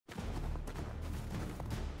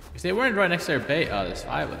Because they weren't right next to their bait. Oh, there's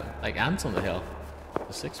 5 of them. Like ants on the hill.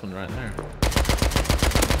 The 6th one right there.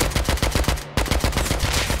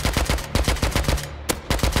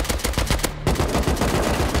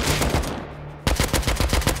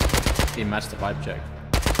 He matched the vibe check.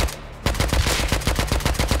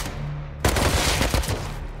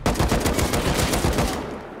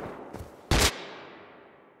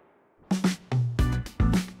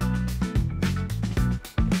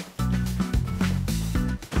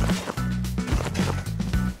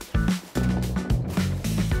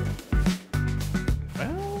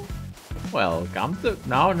 Well, come to...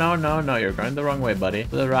 No, you're going the wrong way, buddy.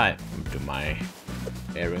 To the right. To my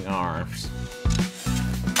bearing arms.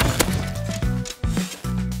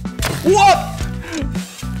 What?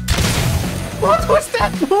 What was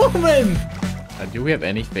that movement? Do we have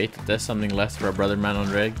any faith that there's something left for our brother man on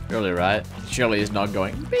rig? Surely, right? Surely he's not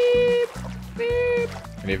going beep, beep.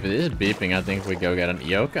 And if it is beeping, I think we go get an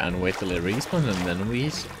Ioka and wait till it respawns and then we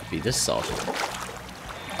beat the sausage.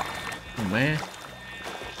 Oh, man.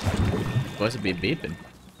 Supposed to be beeping.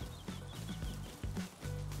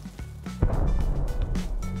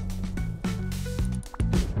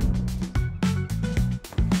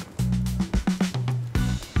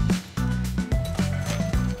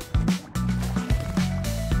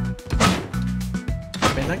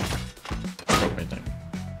 Propane tank? Propane tank.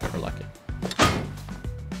 We're lucky.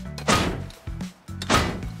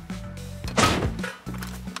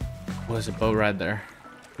 What is a boat right there?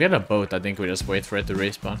 If we had a boat, I think we just wait for it to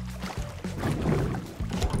respawn.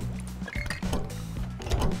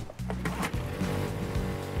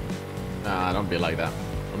 Nah, don't be like that.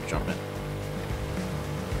 Don't jump in.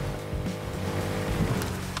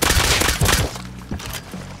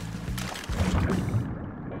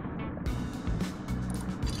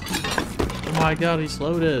 Oh my god, he's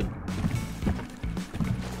loaded.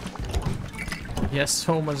 He has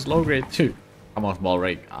so much low grade too. Come on, small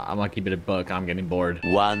rake. I'm gonna keep it a buck. I'm getting bored.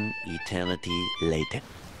 One eternity later.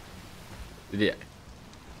 Yeah.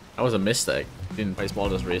 That was a mistake. Didn't play small,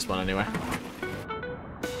 just respawn anyway.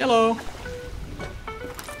 Hello.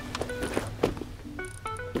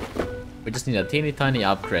 We just need a teeny tiny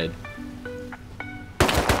upgrade.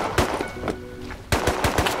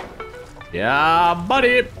 Yeah,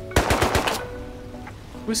 buddy.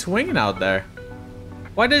 Who's swinging out there?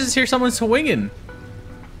 Why does I hear someone swinging?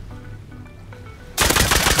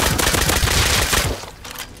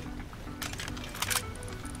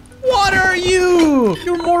 What are you?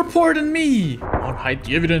 You're more poor than me. Don't hide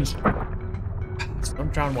the evidence.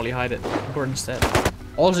 Don't drown while you hide it. Or instead.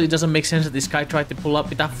 Also, it doesn't make sense that this guy tried to pull up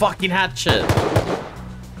with that fucking hatchet.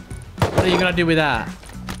 What are you gonna do with that?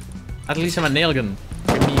 At least have a nail gun.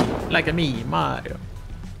 Like me, Mario.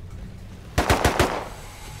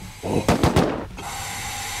 Oh.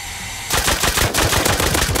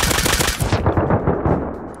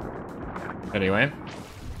 Anyway,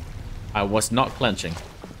 I was not clenching.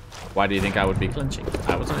 Why do you think I would be clenching?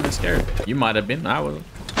 I wasn't even scared. You might have been. I wasn't.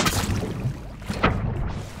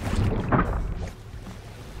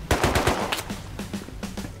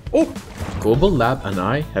 Oh! Global Lab and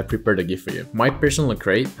I have prepared a gift for you. My personal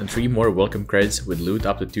crate and 3 more welcome crates with loot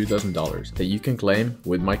up to $2,000 that you can claim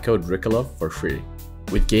with my code RICKLOVE for free.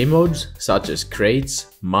 With game modes such as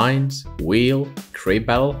Crates, Mines, Wheel, Crate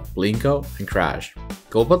Battle, Blinko, and Crash.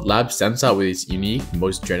 Global Lab stands out with its unique,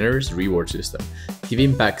 most generous reward system,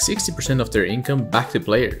 giving back 60% of their income back to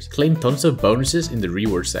players. Claim tons of bonuses in the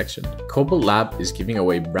reward section. Cobalt Lab is giving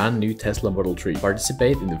away brand new Tesla Model 3.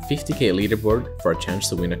 Participate in the 50k leaderboard for a chance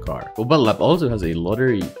to win a car. Cobalt Lab also has a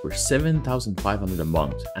lottery for 7,500 a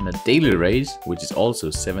month and a daily race which is also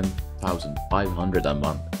 7,500 a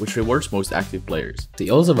month, which rewards most active players. They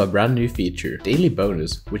also have a brand new feature, Daily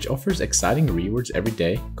Bonus, which offers exciting rewards every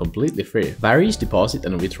day, completely free. Various deposit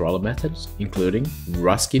and withdrawal methods, including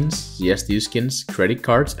Ruskins, CSU skins, credit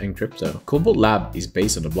cards, and crypto. Cobalt Lab is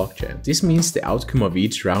based on the blockchain. This means the outcome of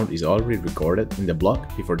each round is already recorded in the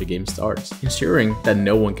block before the game starts, ensuring that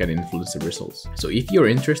no one can influence the results. So if you're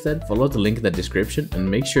interested, follow the link in the description and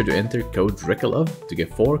make sure to enter code RICKLOVE to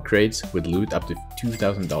get 4 crates with loot up to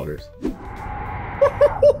 $2,000.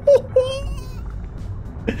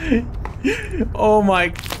 Oh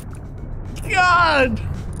my god!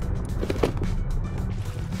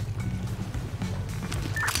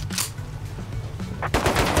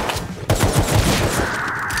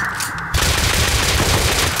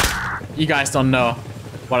 You guys don't know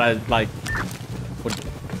what I like.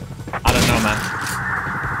 I don't know, man.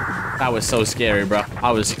 That was so scary, bro.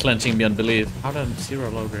 I was clenching beyond belief. How did 0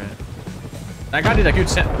 low grade? That guy did a good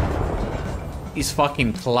set. These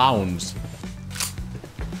fucking clowns.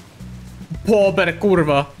 Pobre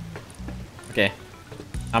kurva. Okay.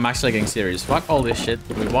 I'm actually getting serious. Fuck all this shit.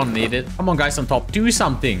 We won't need it. Come on, guys on top. Do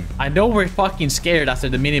something. I know we're fucking scared after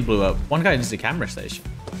the mini blew up. One guy is the camera station.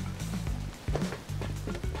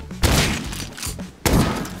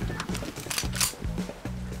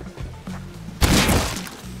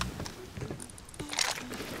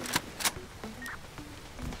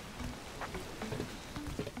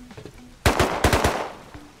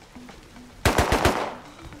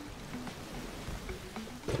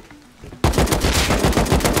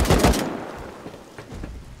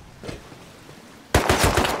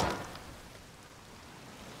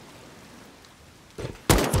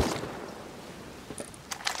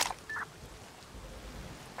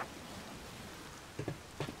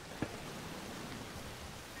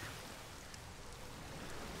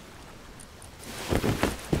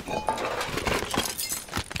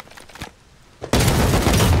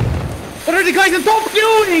 What are the guys on top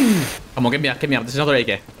doing? Come on, get me up, There's another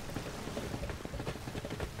AK.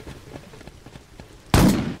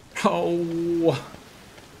 Oh.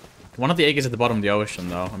 One of the AKs at the bottom of the ocean,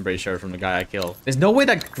 though. I'm pretty sure from the guy I killed. There's no way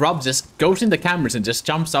that grub just goes in the cameras and just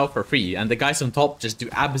jumps out for free, and the guys on top just do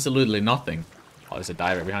absolutely nothing. Oh, there's a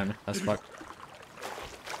diver behind me. That's fucked.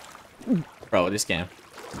 Bro, this game.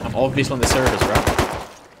 I'm obviously on the surface, bro.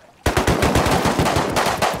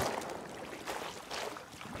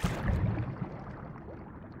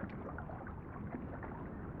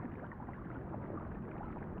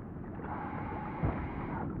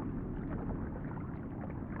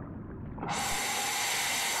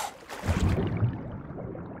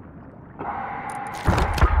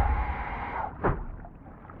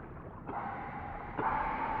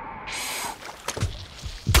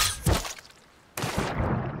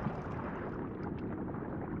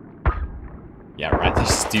 Yeah, right.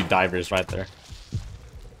 There's two divers right there.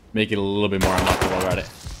 Make it a little bit more unlockable already.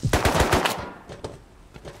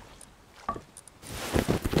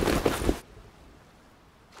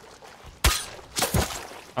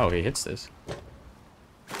 Oh, he hits this.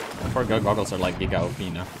 Poor goggles are like giga OP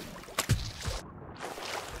now.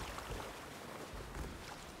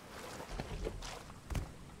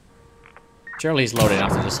 Surely he's loaded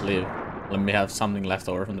enough to just leave. Let me have something left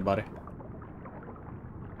over from the body.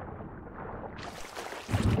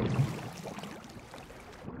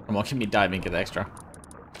 Come on, keep me diving, get the extra.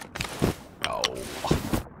 Oh.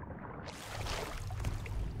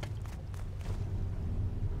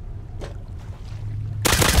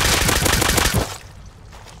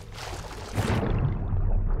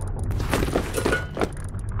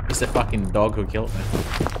 It's the fucking dog who killed me.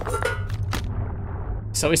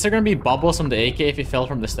 So is there gonna be bubbles on the AK if he fell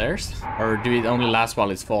from the stairs? Or do it only last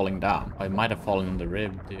while it's falling down? I might have fallen on the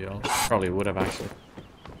rib, deal. Probably would have actually.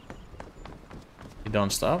 You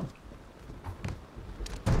don't stop.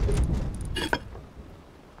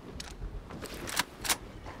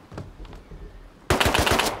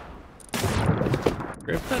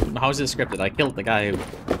 Scripted? How is it scripted? I killed the guy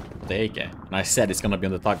with the AK. And I said it's gonna be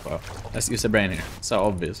on the tugboat. Let's use the brain here. So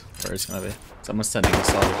obvious where it's gonna be. Someone's sending a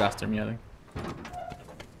soldier after me, I think.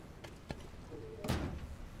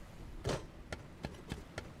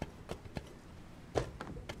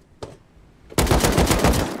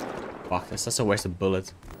 Fuck, that's such a waste of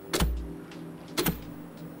bullets.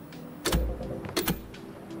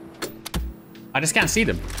 I just can't see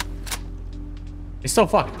them. It's so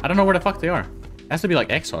fucked. I don't know where the fuck they are. It has to be like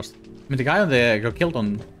exhaust. I mean, the guy on the got killed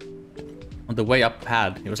on the way up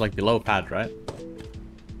pad. It was like below pad, right?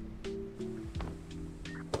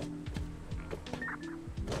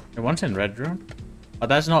 The one's in red room. Oh,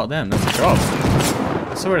 that's not them. That's the grub.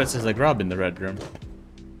 I swear this is the grub in the red room.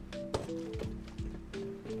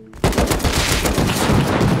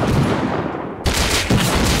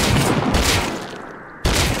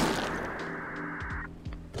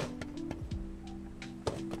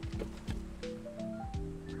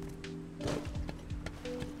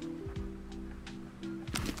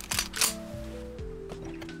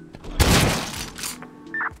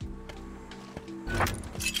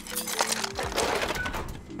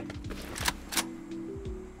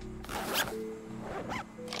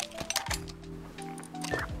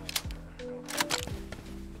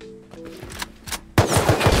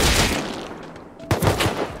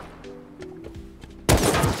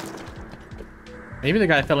 Maybe the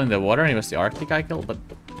guy fell in the water and he was the Arctic I killed, but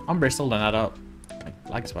I'm bristled and that up. Like,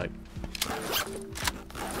 lag spike.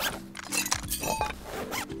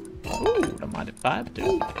 Ooh, the mighty 5,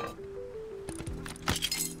 dude.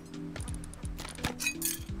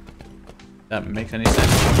 That makes any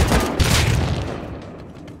sense.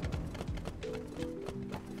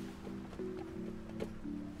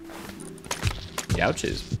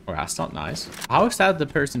 Ouches. Oh, that's not nice. How is that the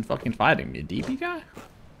person fucking fighting me? A DP guy?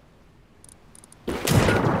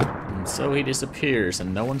 So he disappears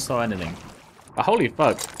and no one saw anything. Oh, holy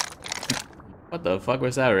fuck. What the fuck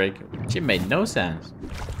was that, Rick? She made no sense.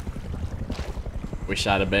 We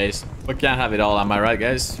shot a base. We can't have it all, am I right,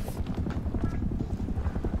 guys?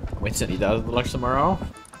 Winston, he does the lunch tomorrow.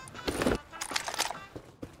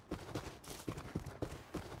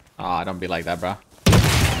 Aw, don't be like that, bro.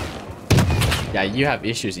 Yeah, you have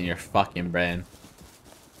issues in your fucking brain.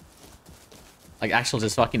 Like, actual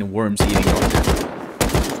just fucking worms eating over there.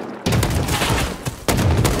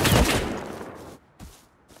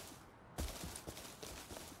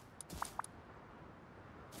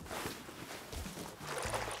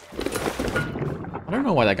 I don't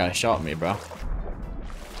know why that guy shot me, bro.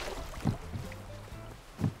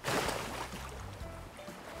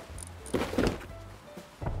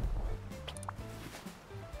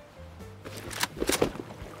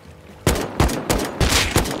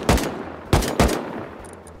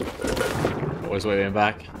 Always waving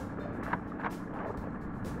back.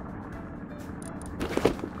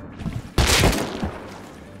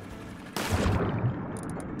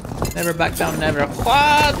 Never back down, never.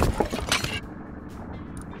 What?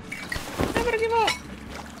 Never give up.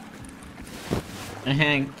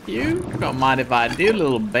 Thank you. Don't mind if I do,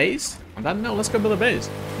 little base. I don't know, let's go build a base.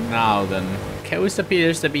 Now then. Coast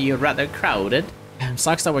appears to be rather crowded.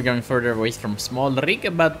 Sucks that we're going further away from Small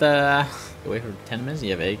Rig, but wait for 10 minutes.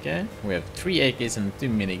 You have AK. We have 3 AKs and 2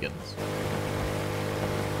 miniguns.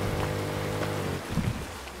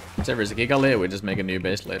 Whichever is a gig later, we just make a new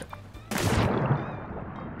base later.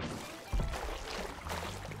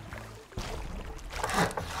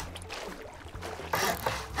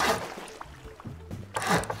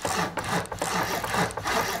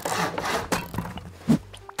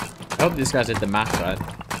 I hope these guys hit the map right.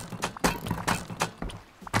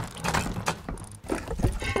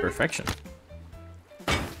 Perfection.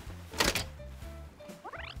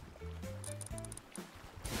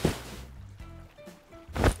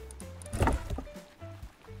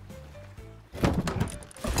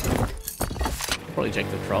 Probably check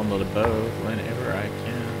the throttle of the boat whenever I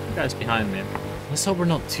can. You guys behind me. Let's hope we're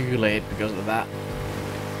not too late because of that.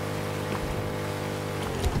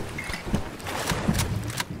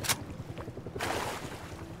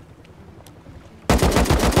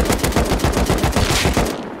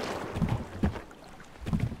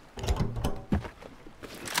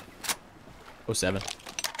 Oh, 7.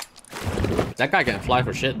 That guy can fly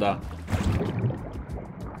for shit though.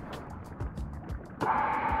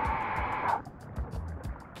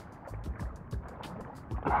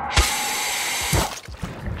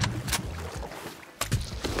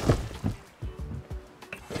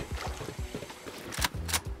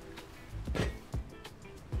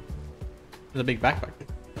 There's a big backpack.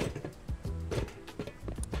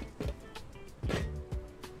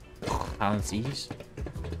 Pound seas.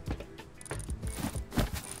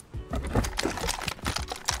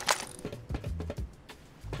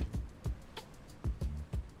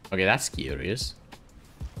 Okay, that's curious.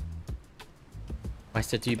 Why is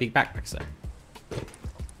there 2 big backpacks there?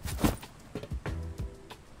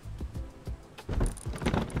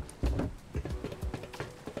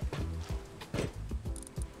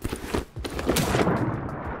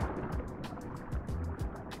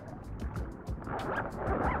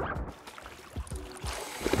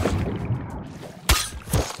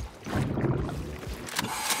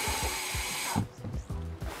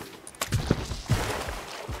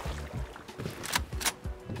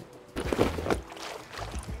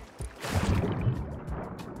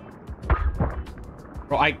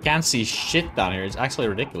 Bro, I can't see shit down here. It's actually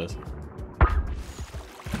ridiculous.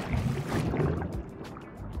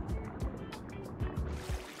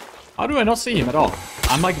 How do I not see him at all?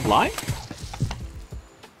 I'm like blind?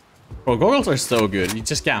 Bro, goggles are so good. You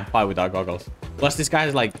just can't fight without goggles. Plus, this guy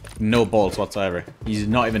has like no balls whatsoever. He's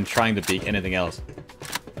not even trying to peek anything else.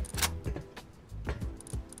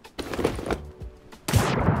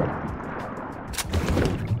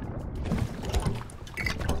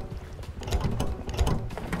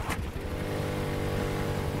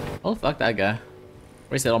 Oh, fuck that guy.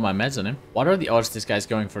 Wasted all my meds on him. What are the odds this guy's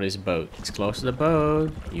going for this boat? He's close to the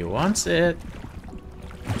boat. He wants it.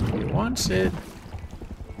 He wants it.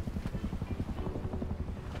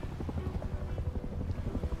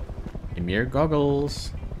 Give me your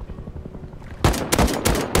goggles.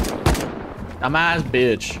 Dumbass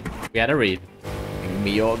bitch. We had a read. Give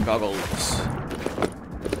me your goggles.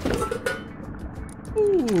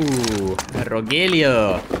 Ooh,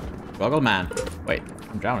 Rogelio. Goggle man. Wait,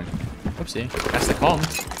 I'm drowning. Oopsie. That's the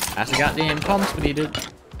comms. That's the goddamn comms we needed.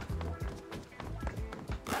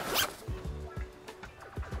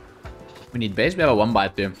 We need base. We have a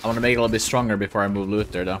 1x2. I want to make it a little bit stronger before I move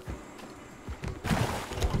loot there, though.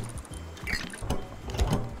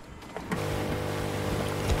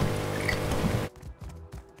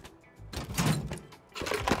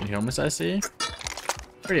 homeless I see.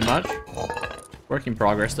 Pretty much. Work in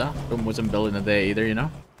progress though. Boom wasn't built in a day either, you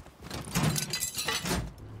know?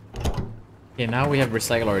 Okay, now we have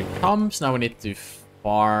recycle already comes. Now we need to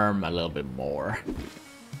farm a little bit more.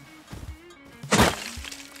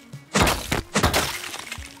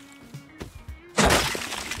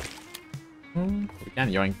 We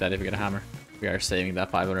can yoink that if we get a hammer. We are saving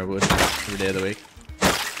that 500 wood every day of the week.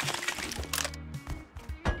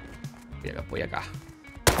 Booyaka, booyaka.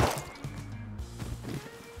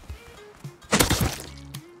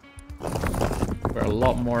 We're a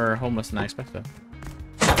lot more homeless than I expected.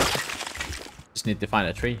 Just need to find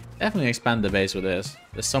a tree. Definitely expand the base with this.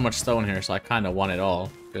 There's so much stone here, so I kind of want it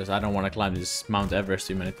all. Because I don't want to climb this Mount Everest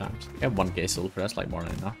too many times. I have 1k silver, that's like more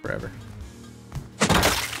than enough forever.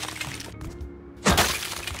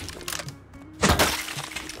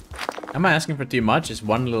 Am I asking for too much? It's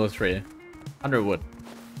one little tree. 100 wood.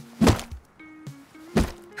 Do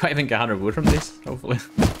I even get 100 wood from this? Hopefully.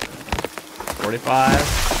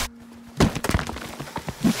 45.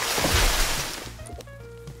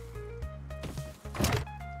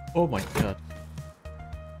 Oh my god.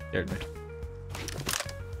 Scared me.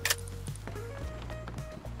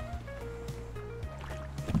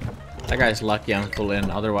 That guy's lucky I'm full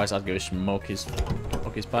in, otherwise I'd go smoke his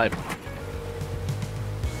pipe.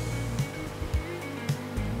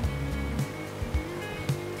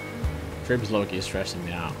 Trib's low-key is stressing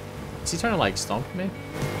me out. Is he trying to like stomp me?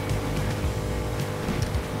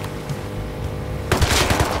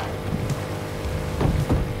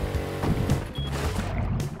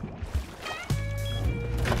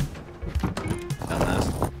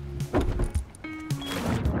 Dumbass.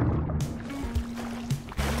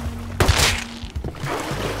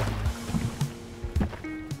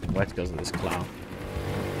 Wet goes to this clown.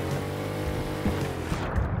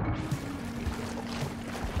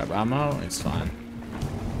 Grab ammo, it's fine.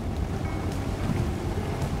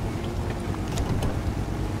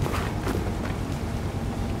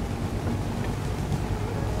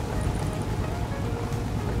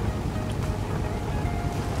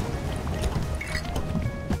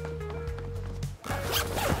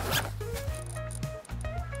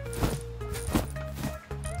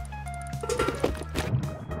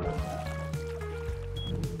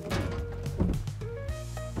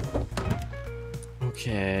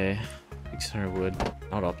 Okay, 600 wood,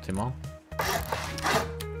 not optimal.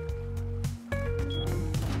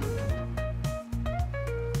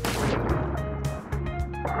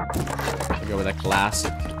 I'll go with a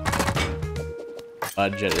classic.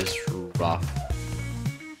 Budget is rough.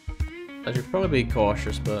 I should probably be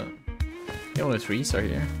cautious, but the only trees are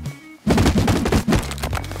here.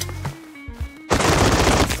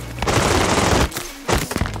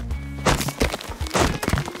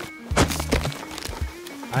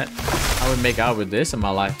 I would make out with this and my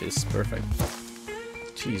life is perfect.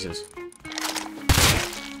 Jesus.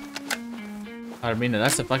 I mean,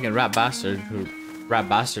 that's the fucking rat bastard who rat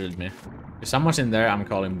bastarded me. If someone's in there, I'm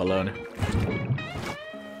calling baloney.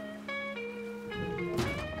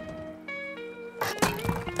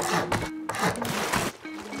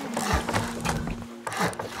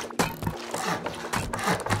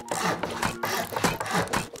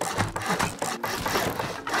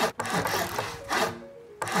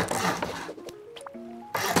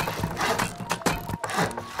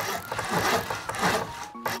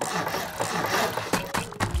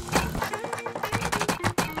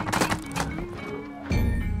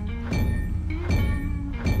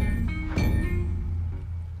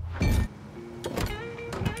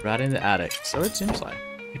 Right in the attic, so it seems like.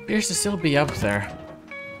 It appears to still be up there.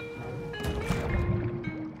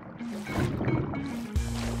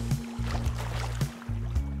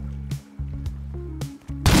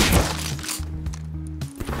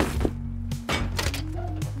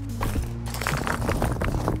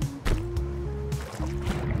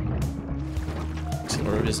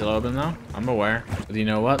 Silver is still open now? I'm aware. But you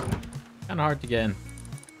know what? Kinda hard to get in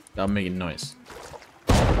without making noise.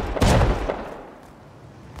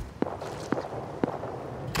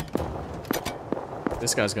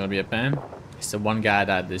 This guy's gonna be a pain. He's the one guy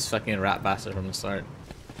that this fucking rat bastard from the start.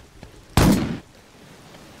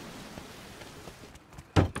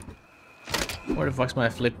 Where the fuck's my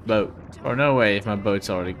flip boat? Or no way if my boat's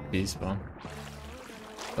already despawned.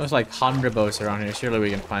 There's like 100 boats around here. Surely we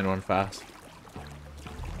can find one fast.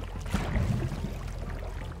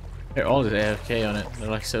 They're all just AFK on it. They're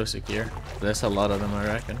like so secure. There's a lot of them, I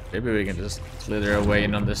reckon. Maybe we can just slither away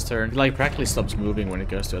in on this turn. It like practically stops moving when it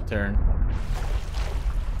goes to a turn.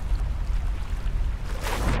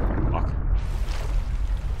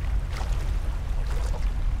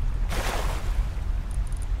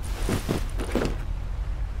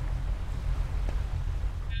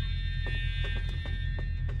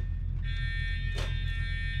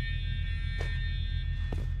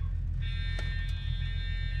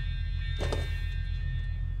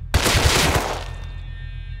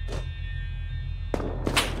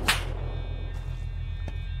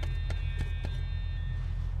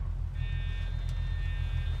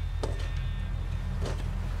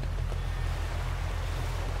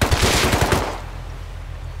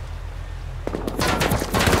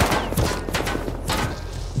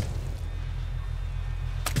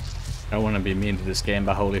 I don't want to be mean to this game,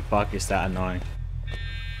 but holy fuck, is that annoying.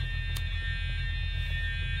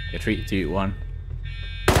 Okay, 3, 2, 1.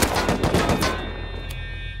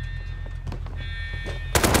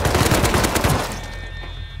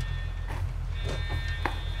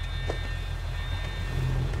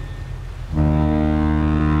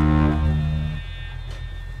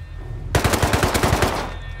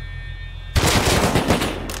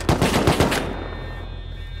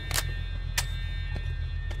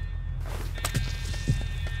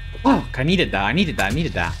 Oh, I needed that. I needed that. I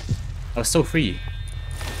needed that. I was so free.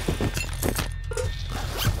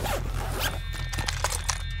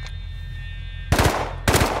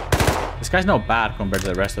 This guy's not bad compared to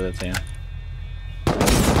the rest of the team.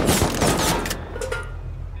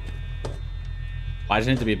 I just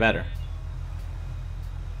need to be better.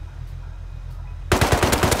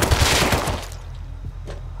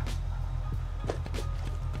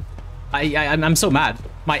 I'm so mad.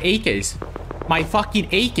 My AKs. My fucking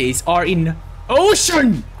AKs are in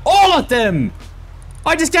ocean! All of them!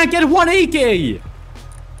 I just can't get one AK!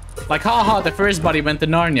 Like, haha, the first body went to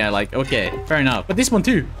Narnia. Like, okay, fair enough. But this one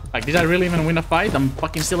too. Like, did I really even win a fight? I'm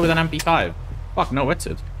fucking still with an MP5. Fuck, no,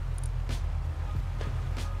 wetsuit.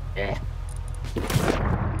 Yeah.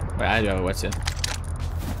 Wait, I do have a wetsuit.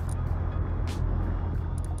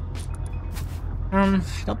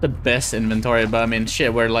 Not the best inventory, but I mean,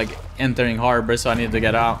 shit, we're like entering harbor, so I need to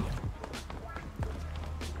get out.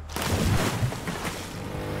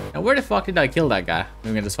 Now, where the fuck did I kill that guy?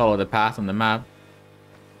 We can just follow the path on the map.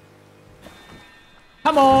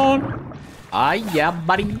 Come on! Ah, yeah,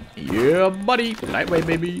 buddy. Yeah, buddy. Lightweight,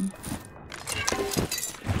 baby. You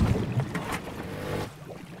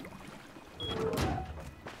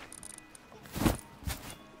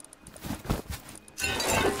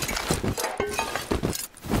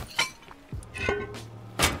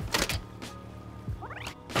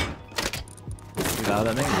got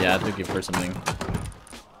that thing? Yeah, I took it for something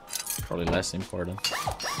probably less important.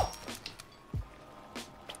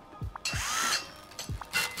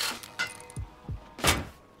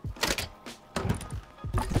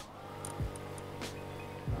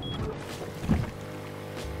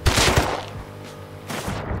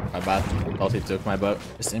 My bad. Thought he took my boat.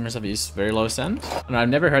 This aimers have used very low sense. And I've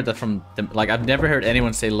never heard that from them. Like, I've never heard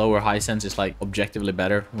anyone say low or high sense is like objectively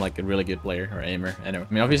better from like a really good player or aimer. Anyway,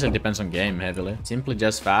 I mean, obviously it depends on game heavily. Simply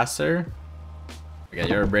just faster. Okay,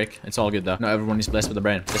 you're a brick. It's all good though. Not everyone is blessed with a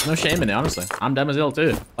brain. There's no shame in it, honestly. I'm dumb as hell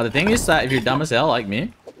too. But the thing is that if you're dumb as hell like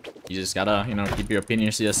me, you just gotta, you know, keep your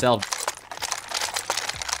opinions to yourself.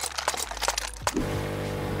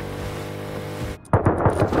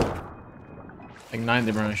 Like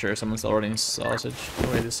 90% sure someone's already in sausage the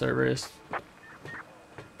way this server is.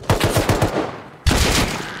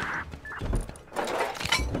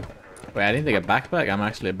 Wait, I didn't take a backpack. I'm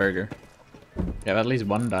actually a burger. I have at least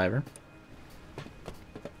one diver.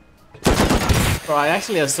 Bro, I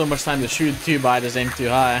actually have so much time to shoot too, but I just aim too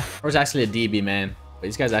high. Or it's actually a DB, man. But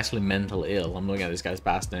this guy's actually mentally ill. I'm looking at this guy's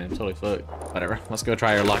past name. Totally fucked. Whatever. Let's go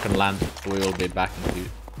try our luck on land. We will be back in the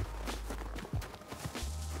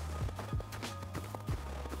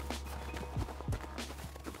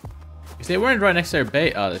If they weren't right next to their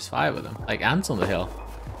bait, oh, there's 5 of them. Like ants on the hill.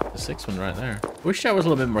 The 6th one right there. Wish I was a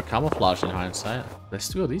little bit more camouflaged in hindsight. There's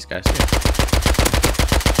 2 of these guys too.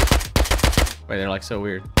 Wait, they're like so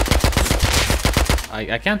weird.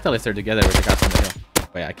 I can't tell if they're together with the guys on the hill.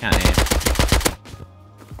 Wait, I can't aim.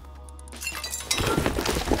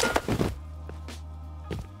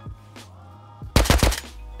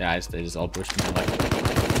 Yeah, they just all pushed me like.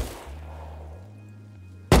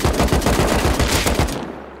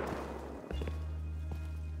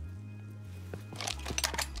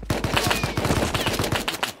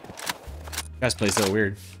 Guys play so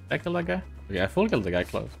weird. Did I kill that guy? Yeah, I full killed the guy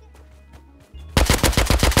close.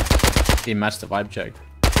 He matched the vibe check.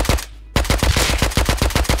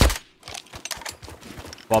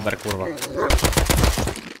 Why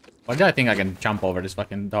do I think I can jump over this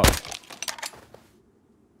fucking dog?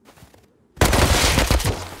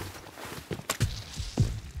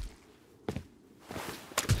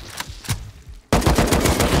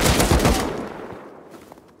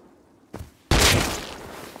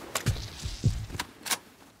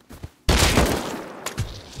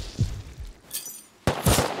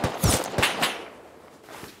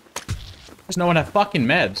 There's no one at fucking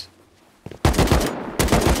meds.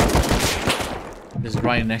 Just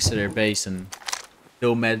right next to their base and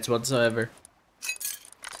no meds whatsoever.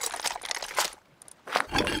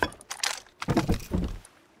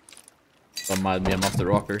 Don't mind me, I'm off the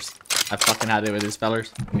rockers. I fucking had it with these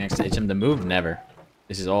fellers. Next to HM, the move, never.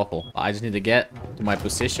 This is awful. I just need to get to my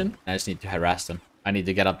position. I just need to harass them. I need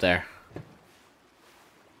to get up there.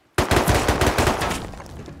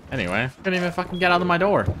 Anyway, couldn't even fucking get out of my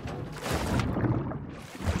door.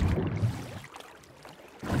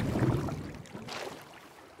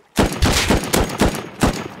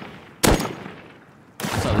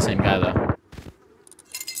 It's not the same guy though.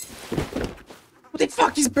 What the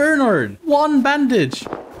fuck is Bernard? One bandage.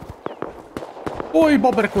 Oi,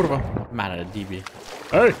 bobber kurva. Man at a DB.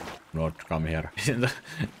 Hey, not come here.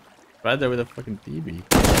 Right there with a fucking DB.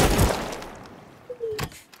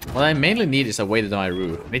 What I mainly need is a way to my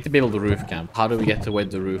roof. I need to be able to roof camp. How do we get to way to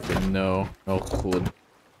the roof with no hood?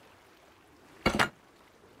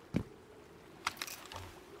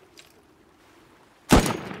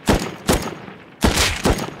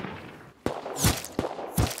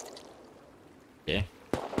 Okay,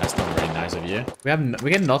 that's not very nice of you.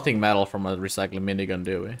 We get nothing metal from a recycling minigun,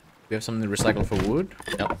 do we? We have something to recycle for wood.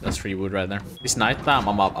 Yep, that's free wood right there. It's nighttime.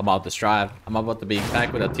 I'm about to strive. I'm about to be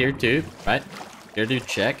back with a tier 2, right? Tier 2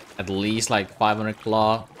 check. At least like 500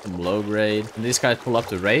 claw, some low grade. And these guys pull up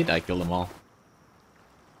to raid, I kill them all.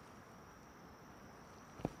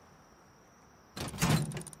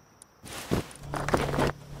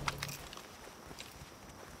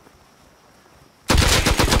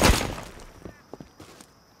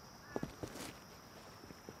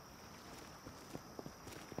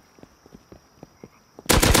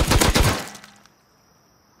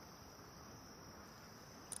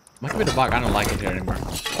 Might be the bug. I don't like it here anymore.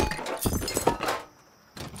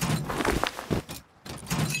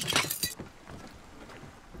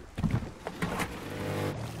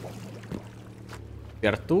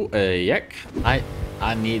 Got two yak.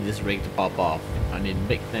 I need this rig to pop off. I need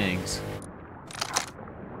big things.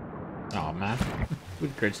 Oh man,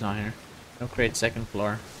 food crate's not here. No crate second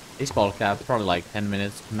floor. Baseball cap probably like 10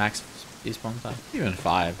 minutes max despawn time. Even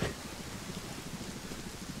 5.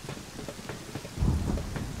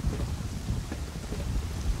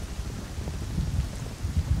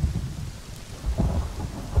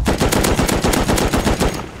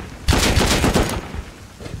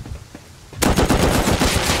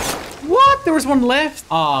 There was one left.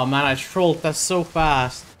 Oh man, I trolled that so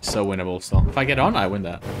fast. So winnable still. If I get on, I win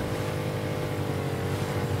that.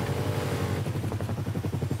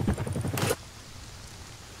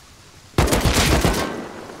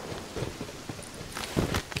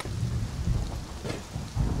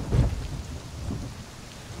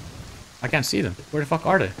 I can't see them. Where the fuck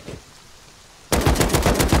are they?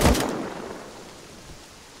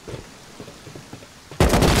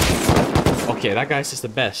 Okay, that guy's just the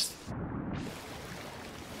best.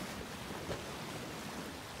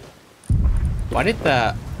 Why did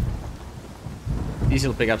the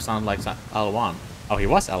diesel pickup sound like L1? Oh, he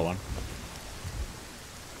was L1.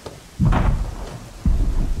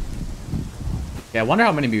 Yeah, I wonder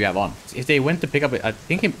how many we have on. If they went to pick up it, I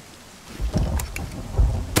think him.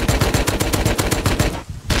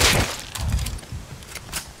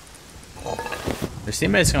 The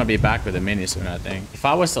teammate's gonna be back with the mini soon, I think. If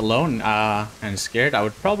I was alone and scared, I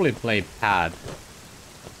would probably play pad.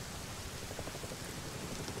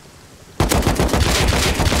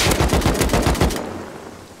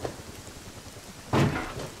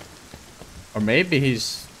 Or maybe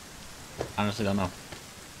he's... honestly don't know.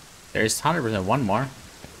 There's 100% one more.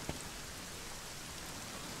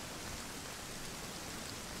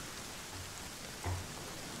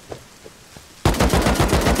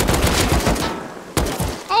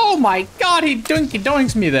 Oh my god, he doinky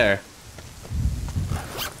doinks me there.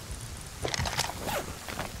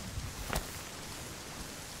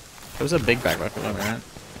 It was a big backpack over there.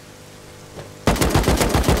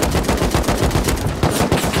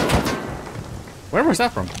 Where was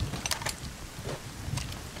that from?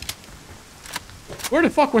 Where the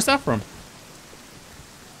fuck was that from?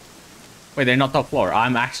 Wait, they're not top floor.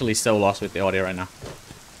 I'm actually so lost with the audio right now.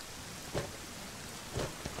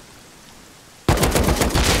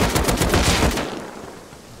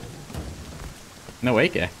 No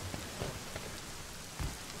AK.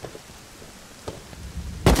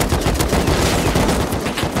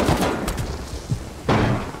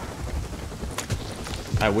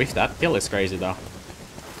 I wish that kill is crazy though.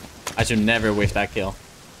 I should never wish that kill.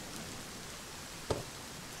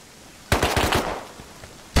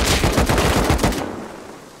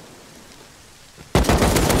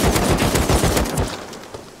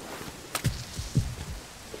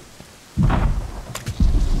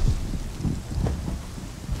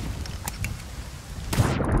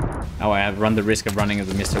 Oh, I have run the risk of running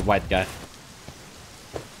into Mr. White guy.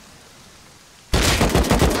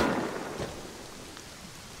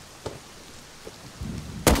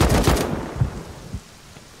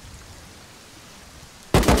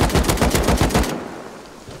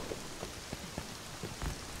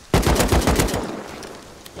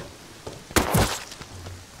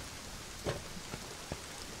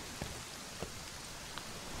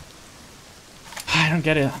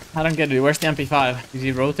 don't get it. I don't get it. Where's the MP5? Did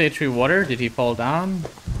he rotate through water? Did he fall down?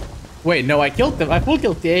 Wait, no, I killed him. I full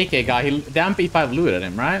killed the AK guy. The MP5 looted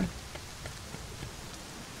him, right?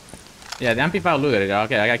 Yeah, the MP5 looted it.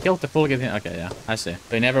 Okay, I killed the full kit. Okay, yeah, I see.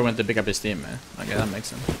 So he never went to pick up his team, man. Okay, that makes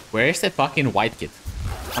sense. Where is the fucking white kit?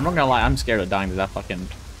 I'm not gonna lie, I'm scared of dying to that fucking...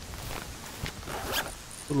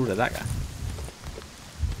 Who looted that guy?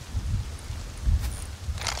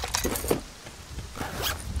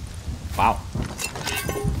 Wow.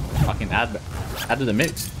 Fucking add to the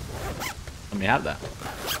mix. Let me have that.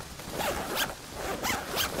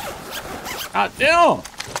 God damn!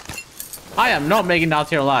 I am not making it out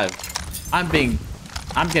here alive. I'm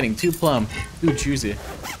getting too plumb, too juicy.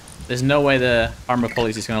 There's no way the armor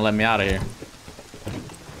police is gonna let me out of here.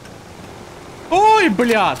 Oi,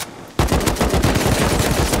 блядь!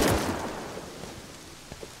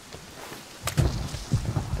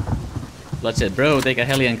 Let's say, bro, take a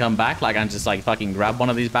heli and come back. Like, I'm just like fucking grab one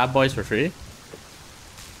of these bad boys for free.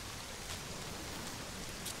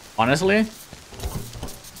 Honestly,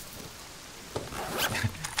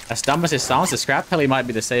 as dumb as it sounds, the scrap heli might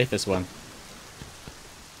be the safest one.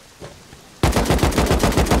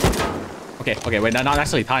 Okay, wait, not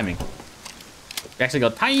actually timing. We actually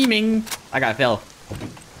got timing. That guy fell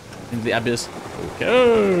into the abyss.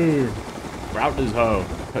 Okay, we're out this hoe.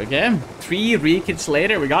 Okay, 3 re-kits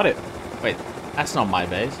later, we got it. Wait, that's not my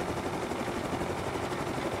base.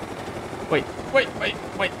 Wait,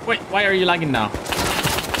 why are you lagging now?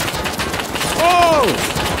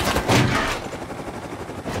 Oh!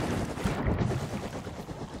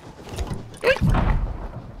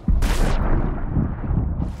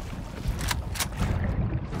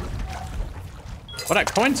 What a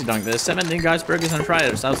coincidence, there's 17 guys, burgers, and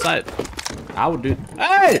fries outside. I would do...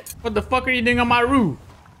 Hey! What the fuck are you doing on my roof?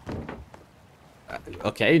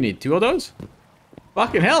 Okay, you need 2 of those?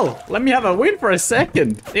 Fucking hell, let me have a win for a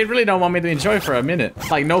second. They really don't want me to enjoy for a minute.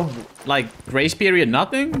 Like, no, like, grace period,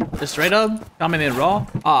 nothing? Just straight up, coming in raw?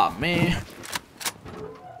 Aw, man.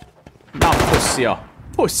 Now, pussy.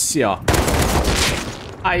 Pussy.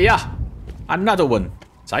 Hiya. Another one.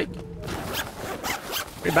 Psych.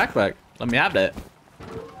 Free backpack. Let me have that.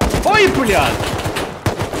 Oi,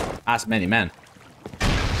 блядь! That's many men.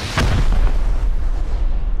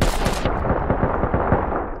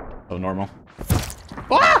 So normal.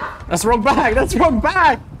 Ah! That's wrong bag! That's wrong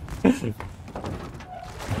bag!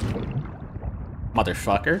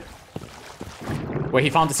 Motherfucker. Wait,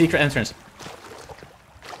 he found the secret entrance.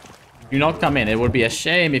 Do not come in. It would be a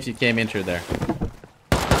shame if you came in through there.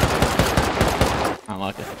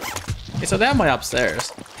 Unlucky. Okay, so they're my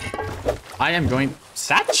upstairs. I am going...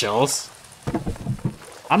 Satchels?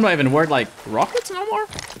 I'm not even worth, like, rockets no more?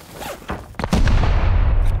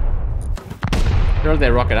 Where are they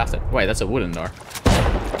rocket after? Wait, that's a wooden door.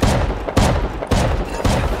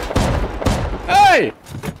 Hey!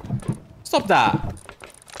 Stop that!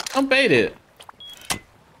 Don't bait it.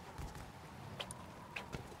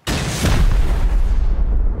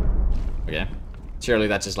 Okay. Surely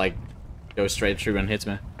that just, like, goes straight through and hits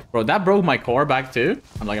me. Bro, that broke my core back too.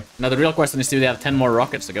 I'm like, now the real question is, do they have 10 more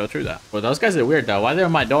rockets to go through that? Well, those guys are weird though. Why are they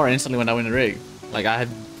on my door instantly when I win the rig? Like, I had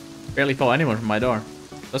barely fought anyone from my door.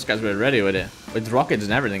 Those guys were ready with it. With rockets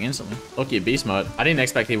and everything instantly. Loki beast mode. I didn't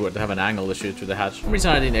expect he would have an angle to shoot through the hatch. For some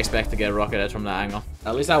reason I didn't expect to get a rocket out from that angle.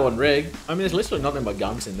 At least I won rig. I mean, there's literally nothing but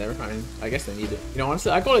guns in there. I mean, I guess they need it. You know,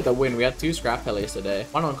 honestly, I call it a win. We had 2 scrap helis today.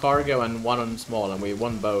 One on cargo and one on small, and we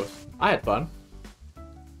won both. I had fun.